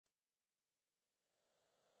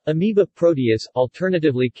Amoeba proteus,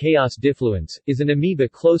 alternatively Chaos diffluens, is an amoeba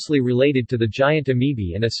closely related to the giant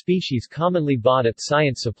amoebae and a species commonly bought at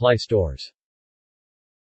science supply stores.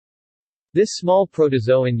 This small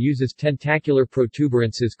protozoan uses tentacular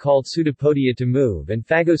protuberances called pseudopodia to move and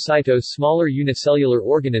phagocytose smaller unicellular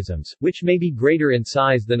organisms, which may be greater in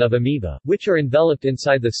size than of amoeba, which are enveloped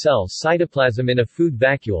inside the cell's cytoplasm in a food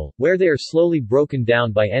vacuole, where they are slowly broken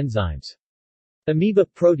down by enzymes. Amoeba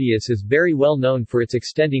proteus is very well known for its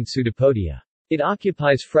extending pseudopodia. It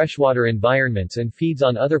occupies freshwater environments and feeds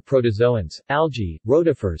on other protozoans, algae,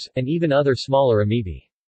 rotifers, and even other smaller amoebae.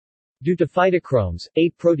 Due to phytochromes, A.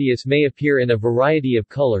 proteus may appear in a variety of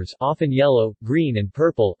colors, often yellow, green and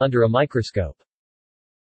purple, under a microscope.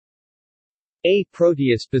 A.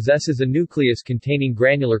 proteus possesses a nucleus containing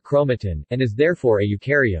granular chromatin, and is therefore a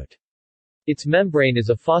eukaryote. Its membrane is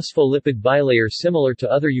a phospholipid bilayer similar to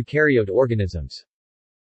other eukaryote organisms.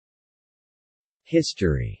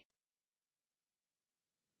 History.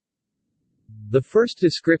 The first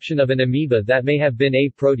description of an amoeba that may have been A.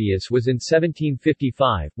 proteus was in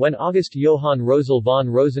 1755, when August Johann Rosel von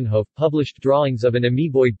Rosenhof published drawings of an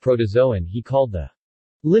amoeboid protozoan he called the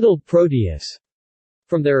little proteus.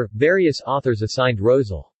 From there, various authors assigned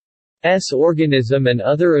Rosel's organism and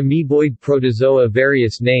other amoeboid protozoa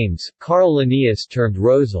various names. Carl Linnaeus termed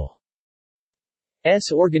Rosel's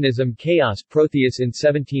organism Chaos proteus in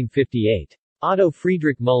 1758. Otto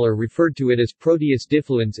Friedrich Müller referred to it as Proteus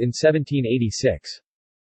diffluens in 1786.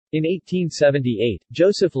 In 1878,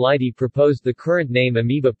 Joseph Leidy proposed the current name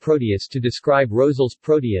Amoeba proteus to describe Rosel's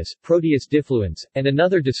proteus, Proteus diffluens, and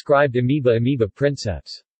another described amoeba, Amoeba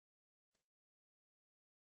princeps.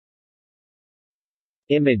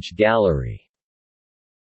 Image gallery.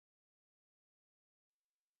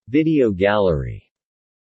 Video gallery.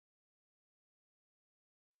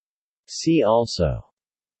 See also: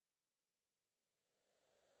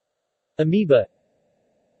 Amoeba,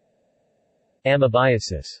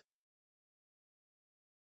 Amoebiasis.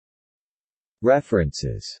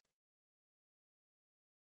 References